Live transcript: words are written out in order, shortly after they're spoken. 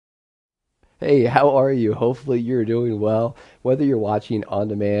Hey, how are you? Hopefully you're doing well. Whether you're watching on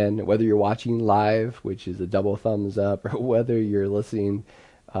demand, whether you're watching live, which is a double thumbs up, or whether you're listening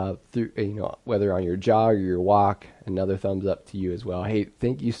through, whether on your jog or your walk, another thumbs up to you as well. Hey,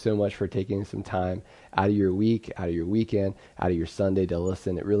 thank you so much for taking some time out of your week, out of your weekend, out of your Sunday to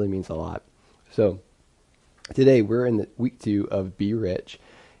listen. It really means a lot. So today we're in the week 2 of Be Rich.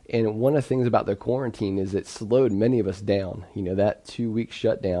 And one of the things about the quarantine is it slowed many of us down. That 2 week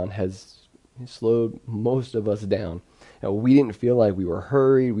shutdown has slowed most of us down. We didn't feel like we were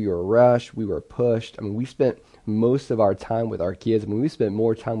hurried, we were rushed, we were pushed. We spent most of our time with our kids. We spent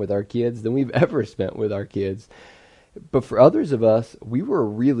more time with our kids than we've ever spent with our kids. But for others of us, we were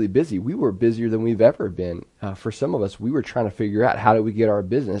really busy. We were busier than we've ever been. For some of us, we were trying to figure out how do we get our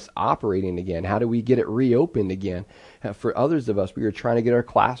business operating again? How do we get it reopened again? For others of us, we were trying to get our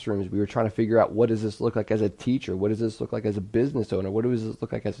classrooms. We were trying to figure out what does this look like as a teacher? What does this look like as a business owner? What does this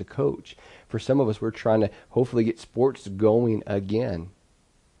look like as a coach? For some of us, we're trying to hopefully get sports going again.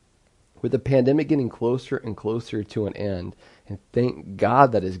 With the pandemic getting closer and closer to an end, and thank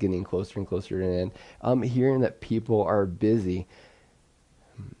God that is getting closer and closer to an end, I'm hearing that people are busy.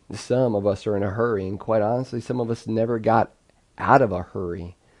 Some of us are in a hurry, and quite honestly, some of us never got out of a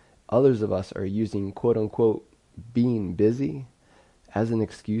hurry. Others of us are using quote-unquote being busy as an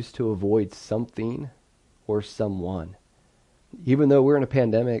excuse to avoid something or someone. Even though we're in a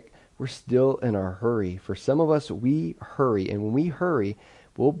pandemic, we're still in a hurry. For some of us, we hurry, and when we hurry,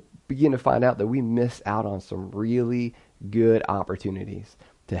 we'll begin to find out that we miss out on some really good opportunities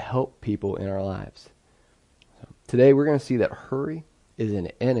to help people in our lives. So today we're going to see that hurry is an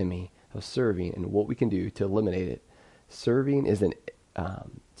enemy of serving and what we can do to eliminate it.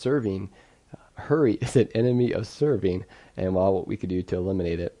 Hurry is an enemy of serving and what we could do to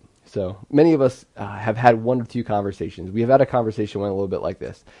eliminate it. So many of us have had one or two conversations. We have had a conversation went a little bit like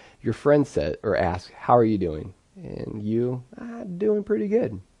this. Your friend said or asked, "How are you doing?" And you, "Doing pretty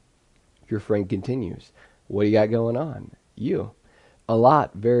good." Your friend continues, "What do you got going on?" You, "A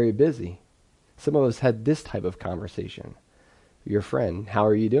lot, very busy." Some of us had this type of conversation. Your friend, "How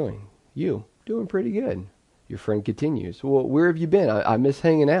are you doing?" You, "Doing pretty good." Your friend continues, "Well, where have you been? I miss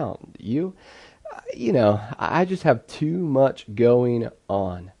hanging out." You, I just have too much going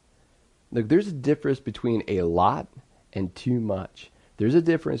on." Look, there's a difference between a lot and too much. There's a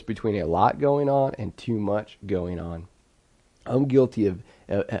difference between a lot going on and too much going on. I'm guilty of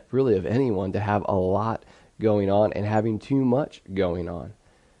anyone to have a lot going on and having too much going on.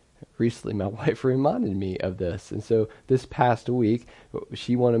 Recently, my wife reminded me of this. And so this past week,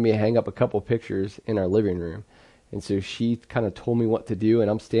 she wanted me to hang up a couple pictures in our living room. And so she kind of told me what to do. And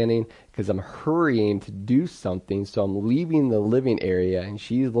I'm standing because I'm hurrying to do something. So I'm leaving the living area. And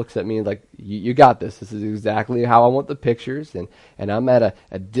she looks at me like, you got this. This is exactly how I want the pictures. And I'm at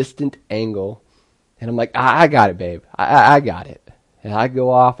a distant angle. And I'm like, I got it, babe. I got it. And I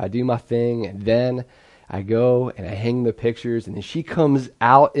go off, I do my thing, and then I go and I hang the pictures, and then she comes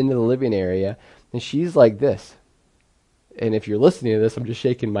out into the living area, and she's like this. And if you're listening to this, I'm just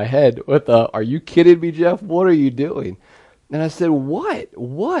shaking my head. Are you kidding me, Jeff? What are you doing? And I said, Why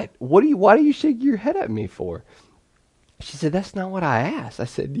do you shake your head at me for? She said, "That's not what I asked." I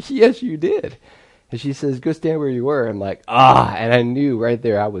said, "Yes, you did." And she says, "Go stand where you were." I'm like, and I knew right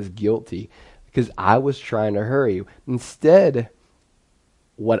there I was guilty because I was trying to hurry. Instead,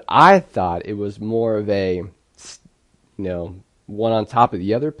 what I thought it was more of a, one on top of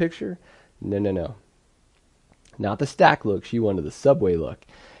the other picture. No. Not the stack look. She wanted the subway look.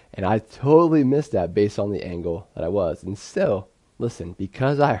 And I totally missed that based on the angle that I was. And so, listen,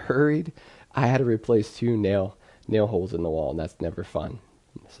 because I hurried, I had to replace 2 nail holes in the wall, and that's never fun.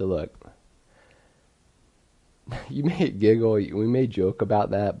 So look, you may giggle, we may joke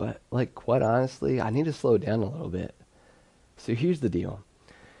about that, but quite honestly, I need to slow down a little bit. So here's the deal.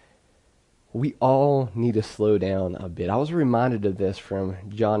 We all need to slow down a bit. I was reminded of this from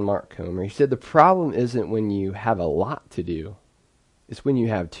John Mark Comer. He said the problem isn't when you have a lot to do. It's when you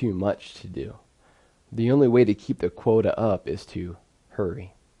have too much to do. The only way to keep the quota up is to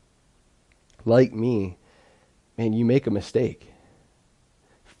hurry. Like me, man, you make a mistake.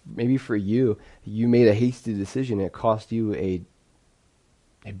 Maybe for you, you made a hasty decision. It cost you a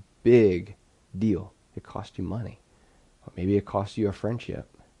big deal. It cost you money. Or maybe it cost you a friendship.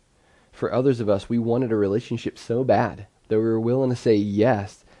 For others of us, we wanted a relationship so bad that we were willing to say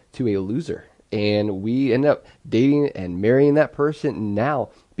yes to a loser. And we end up dating and marrying that person. Now,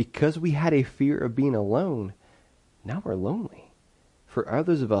 because we had a fear of being alone, now we're lonely. For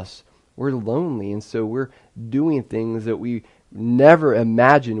others of us, we're lonely. And so we're doing things that we never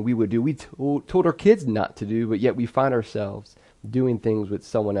imagined we would do. We told our kids not to do, but yet we find ourselves doing things with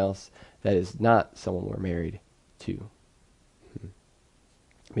someone else that is not someone we're married to.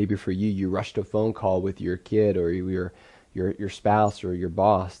 Maybe for you, you rushed a phone call with your kid or your spouse or your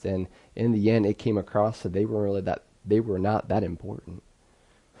boss, and in the end, it came across that they were not that important.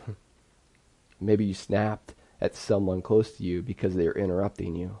 Maybe you snapped at someone close to you because they were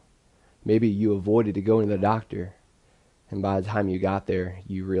interrupting you. Maybe you avoided to go to the doctor, and by the time you got there,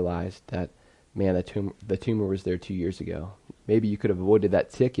 you realized that, man, the tumor was there 2 years ago. Maybe you could have avoided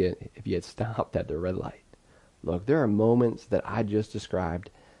that ticket if you had stopped at the red light. Look, there are moments that I just described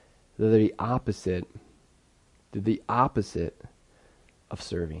that are the opposite of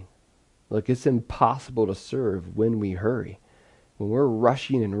serving. Look, it's impossible to serve when we hurry. When we're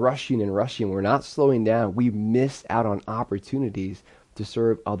rushing and rushing and rushing, we're not slowing down. We miss out on opportunities to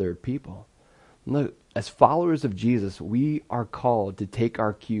serve other people. Look, as followers of Jesus, we are called to take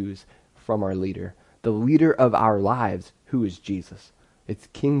our cues from our leader, the leader of our lives, who is Jesus. It's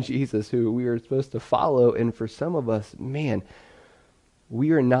King Jesus who we are supposed to follow. And for some of us, man,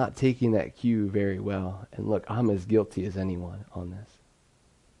 we are not taking that cue very well. And look, I'm as guilty as anyone on this.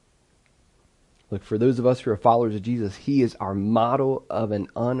 Look, for those of us who are followers of Jesus, he is our model of an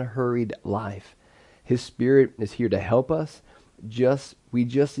unhurried life. His Spirit is here to help us. We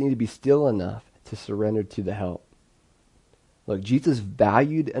just need to be still enough to surrender to the help. Look, Jesus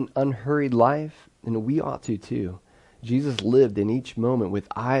valued an unhurried life, and we ought to too. Jesus lived in each moment with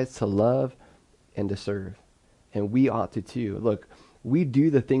eyes to love and to serve, and we ought to too. Look, we do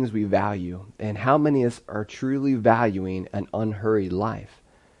the things we value, and how many of us are truly valuing an unhurried life?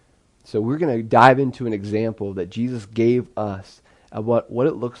 So we're going to dive into an example that Jesus gave us of what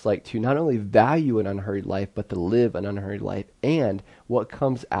it looks like to not only value an unhurried life, but to live an unhurried life, and what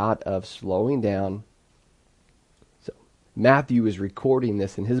comes out of slowing down. So Matthew is recording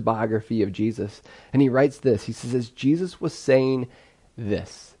this in his biography of Jesus, and he writes this. He says, Jesus was saying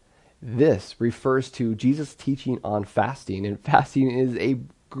this. This refers to Jesus' teaching on fasting, and fasting is a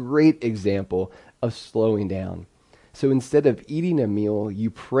great example of slowing down. So instead of eating a meal, you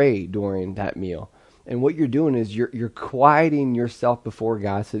pray during that meal. And what you're doing is you're quieting yourself before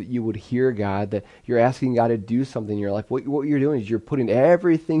God so that you would hear God, that you're asking God to do something in your life. What you're doing is you're putting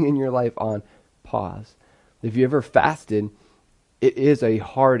everything in your life on pause. If you ever fasted, it is a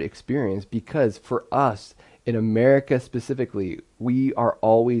hard experience because for us, in America specifically, we are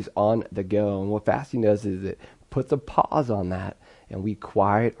always on the go. And what fasting does is it puts a pause on that, and we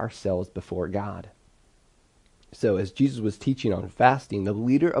quiet ourselves before God. So as Jesus was teaching on fasting, the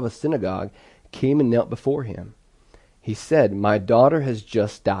leader of a synagogue came and knelt before him. He said, "My daughter has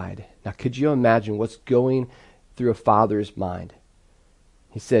just died." Now, could you imagine what's going through a father's mind?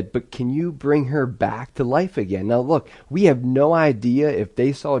 He said, "But can you bring her back to life again?" Now, look, we have no idea if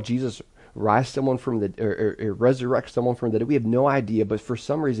they saw Jesus rise someone from the or resurrect someone from the dead. We have no idea, but for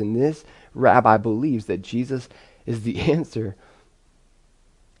some reason, this rabbi believes that Jesus is the answer.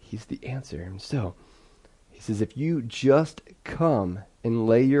 He's the answer. And so he says, if you just come and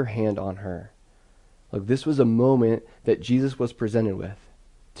lay your hand on her. Look, this was a moment that Jesus was presented with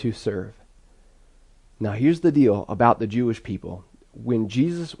to serve. Now, here's the deal about the Jewish people. When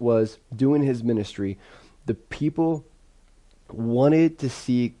Jesus was doing his ministry, the people wanted to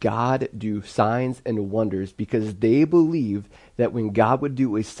see God do signs and wonders because they believed that when God would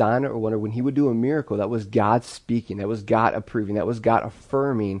do a sign or wonder, when he would do a miracle, that was God speaking, that was God approving, that was God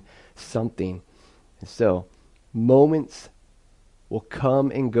affirming something. And so, moments will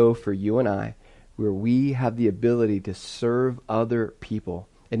come and go for you and I where we have the ability to serve other people.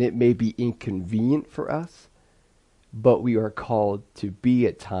 And it may be inconvenient for us, but we are called to be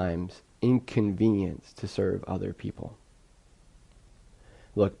at times inconvenienced to serve other people.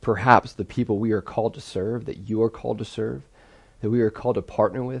 Look, perhaps the people we are called to serve, that you are called to serve, that we are called to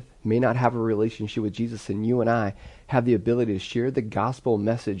partner with, may not have a relationship with Jesus, and you and I have the ability to share the gospel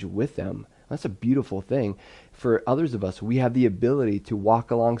message with them. That's a beautiful thing. For others of us, we have the ability to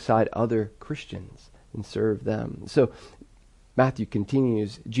walk alongside other Christians and serve them. So Matthew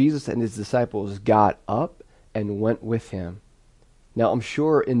continues, Jesus and his disciples got up and went with him. Now, I'm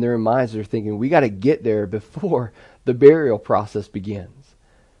sure in their minds they're thinking, we got to get there before the burial process begins.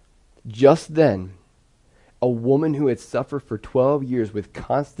 Just then, a woman who had suffered for 12 years with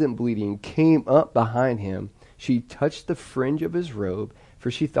constant bleeding came up behind him. She touched the fringe of his robe, for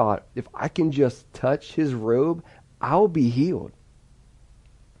she thought, if I can just touch his robe, I'll be healed.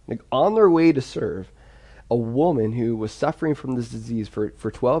 Like, on their way to serve, a woman who was suffering from this disease for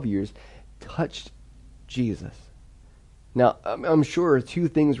 12 years touched Jesus. Now, I'm sure two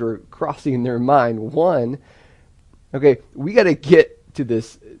things were crossing in their mind. One, okay, we got to get to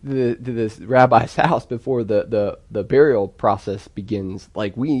this rabbi's house before the burial process begins.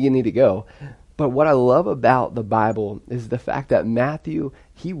 Like, you need to go. But what I love about the Bible is the fact that Matthew,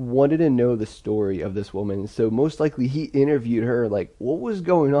 he wanted to know the story of this woman. So most likely he interviewed her, like, what was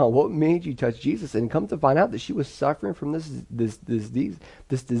going on? What made you touch Jesus? And come to find out that she was suffering from this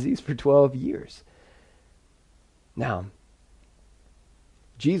disease for 12 years. Now,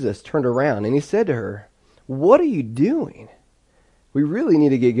 Jesus turned around and he said to her, what are you doing? We really need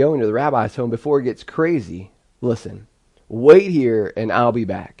to get going to the rabbi's home before it gets crazy. Listen, wait here and I'll be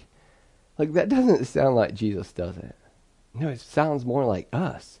back. Like, that doesn't sound like Jesus, does it? No, it sounds more like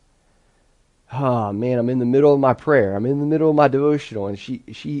us. Oh man, I'm in the middle of my prayer. I'm in the middle of my devotional, and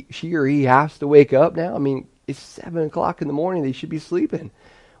she or he has to wake up now. I mean, it's 7 o'clock in the morning. They should be sleeping.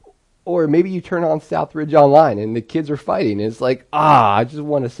 Or maybe you turn on Southridge Online and the kids are fighting. And it's like, I just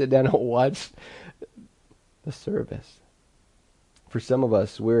want to sit down and watch the service. For some of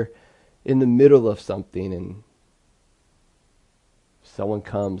us, we're in the middle of something and someone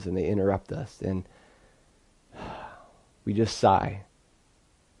comes and they interrupt us and we just sigh.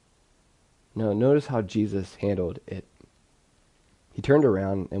 No, notice how Jesus handled it. He turned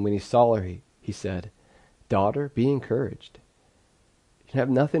around and when he saw her, he said, daughter, be encouraged. You have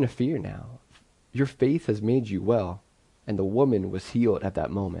nothing to fear now. Your faith has made you well. And the woman was healed at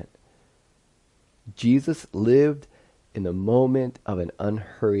that moment. Jesus lived in the moment of an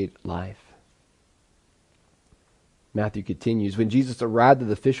unhurried life. Matthew continues, when Jesus arrived at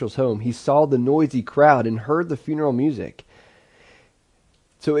the official's home, he saw the noisy crowd and heard the funeral music.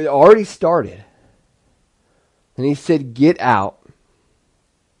 So it already started. And he said, get out.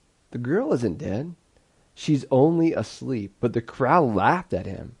 The girl isn't dead. She's only asleep. But the crowd laughed at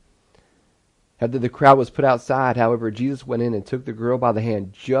him. After the crowd was put outside, however, Jesus went in and took the girl by the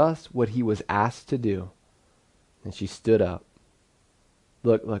hand, just what he was asked to do. And she stood up.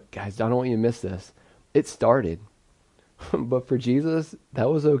 Look, guys, I don't want you to miss this. It started. But for Jesus,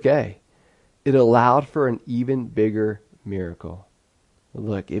 that was okay. It allowed for an even bigger miracle.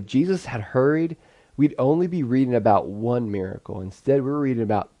 Look, if Jesus had hurried, we'd only be reading about one miracle. Instead, we're reading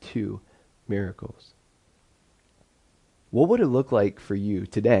about 2 miracles. What would it look like for you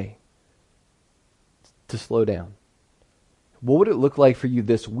today to slow down? What would it look like for you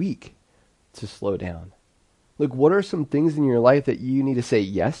this week to slow down? Look, what are some things in your life that you need to say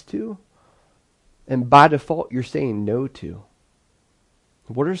yes to? And by default, you're saying no to.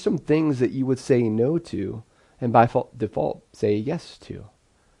 What are some things that you would say no to and by default say yes to?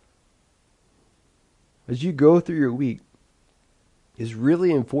 As you go through your week, it's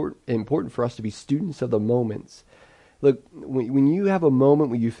really important for us to be students of the moments. Look, when you have a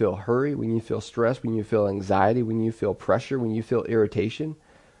moment when you feel hurry, when you feel stress, when you feel anxiety, when you feel pressure, when you feel irritation,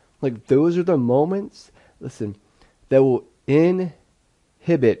 like those are the moments, listen, that will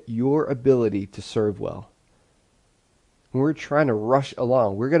inhibit your ability to serve well. When we're trying to rush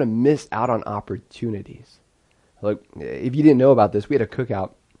along, we're going to miss out on opportunities. Look, if you didn't know about this, we had a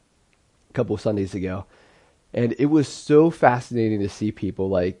cookout a couple of Sundays ago. And it was so fascinating to see people,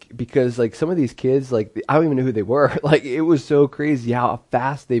 because some of these kids, I don't even know who they were. It was so crazy how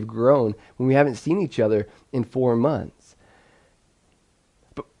fast they've grown when we haven't seen each other in 4 months.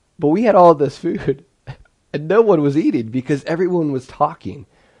 But we had all this food and no one was eating because everyone was talking.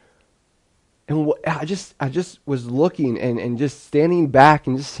 And I just was looking and just standing back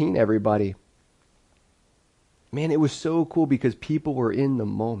and just seeing everybody. Man, it was so cool because people were in the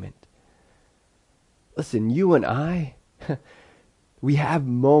moment. Listen, you and I, we have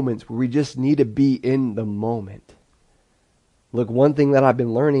moments where we just need to be in the moment. Look, one thing that I've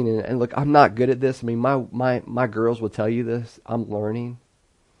been learning, and look, I'm not good at this. I mean, my girls will tell you this. I'm learning.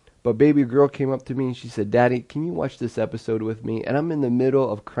 But baby girl came up to me and she said, Daddy, can you watch this episode with me? And I'm in the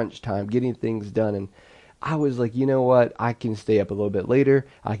middle of crunch time, getting things done. And I was like, you know what? I can stay up a little bit later.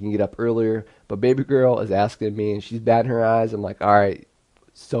 I can get up earlier. But baby girl is asking me and she's batting her eyes. I'm like, all right,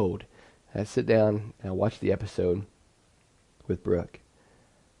 sold. I sit down and I watch the episode with Brooke.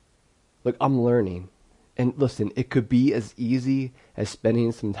 Look, I'm learning. And listen, it could be as easy as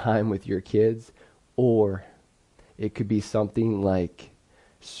spending some time with your kids, or it could be something like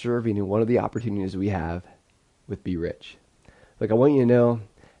serving in one of the opportunities we have with Be Rich. Look, I want you to know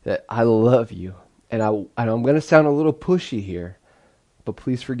that I love you. And I'm going to sound a little pushy here, but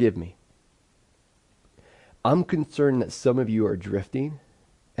please forgive me. I'm concerned that some of you are drifting.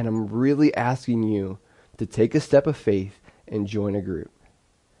 And I'm really asking you to take a step of faith and join a group.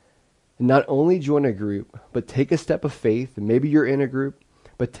 And not only join a group, but take a step of faith. And maybe you're in a group,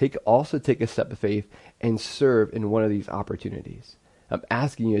 but also take a step of faith and serve in one of these opportunities. I'm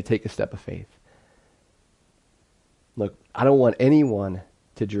asking you to take a step of faith. Look, I don't want anyone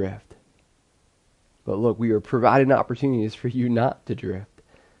to drift. But look, we are providing opportunities for you not to drift.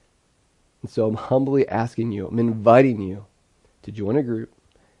 And so I'm humbly asking you, I'm inviting you to join a group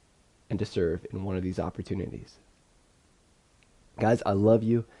and to serve in one of these opportunities. Guys, I love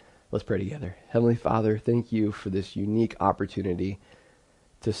you. Let's pray together. Heavenly Father, thank you for this unique opportunity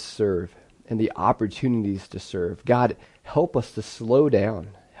to serve and the opportunities to serve. God, help us to slow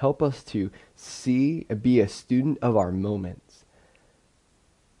down. Help us to see and be a student of our moments.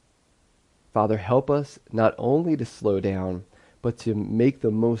 Father, help us not only to slow down, but to make the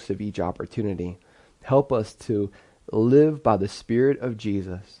most of each opportunity. Help us to live by the Spirit of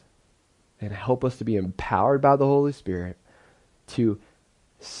Jesus, and help us to be empowered by the Holy Spirit to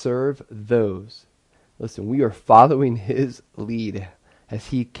serve those. Listen, we are following his lead as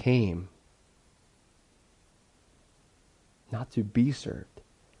he came, not to be served,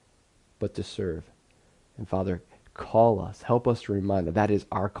 but to serve. And Father, call us, help us to remind that is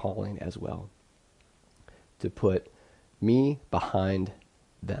our calling as well, to put me behind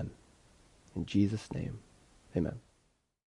them. In Jesus' name, amen.